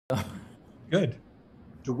Good.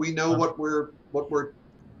 Do we know what we're?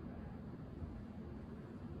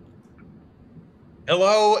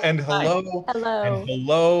 Hello and hello. Hello. And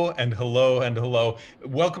hello and hello and hello.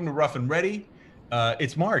 Welcome to Rough and Ready.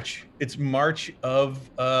 It's March. It's March of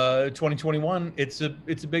 2021. It's a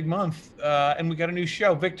big month, and we got a new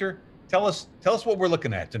show. Victor, tell us what we're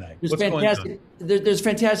looking at tonight. What's going on? There's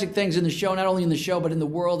fantastic things in the show, not only in the show, but in the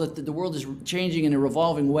world. That the world is changing in a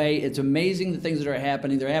revolving way. It's amazing the things that are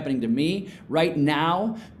happening. They're happening to me right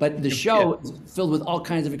now, but the show is filled with all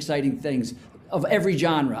kinds of exciting things of every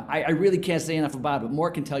genre. I really can't say enough about it, but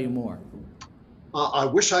Mort can tell you more. I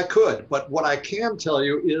wish I could, but what I can tell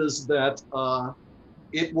you is that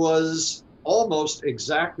it was almost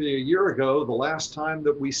exactly a year ago, the last time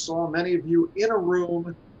that we saw many of you in a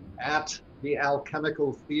room at the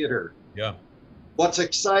Alchemical Theater. Yeah. What's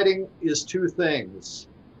exciting is two things.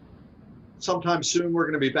 Sometime soon we're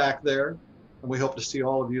going to be back there, and we hope to see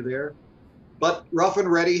all of you there. But Rough and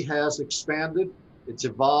Ready has expanded. It's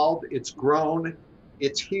evolved, it's grown,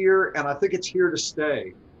 it's here, and I think it's here to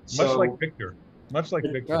stay. Much like Victor. Much like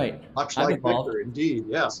Victor. Right. Much like Victor, indeed,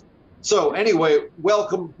 yes. So anyway,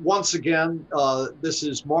 welcome once again. This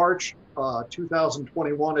is March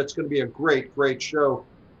 2021. It's going to be a great, great show,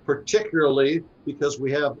 particularly because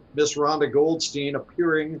we have Miss Rhonda Goldstein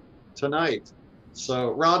appearing tonight.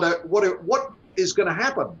 So Rhonda, what is going to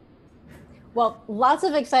happen? Well, lots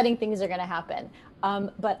of exciting things are going to happen.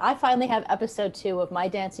 But I finally have episode 2 of my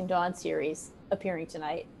Dancing Dawn series appearing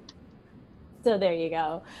tonight. So there you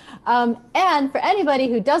go. And for anybody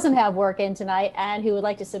who doesn't have work in tonight and who would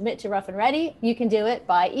like to submit to Rough and Ready, you can do it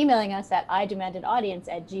by emailing us at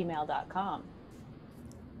idemandedaudience@gmail.com.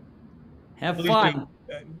 Have fun.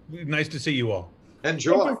 Nice to see you all.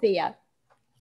 Enjoy. Good to see ya.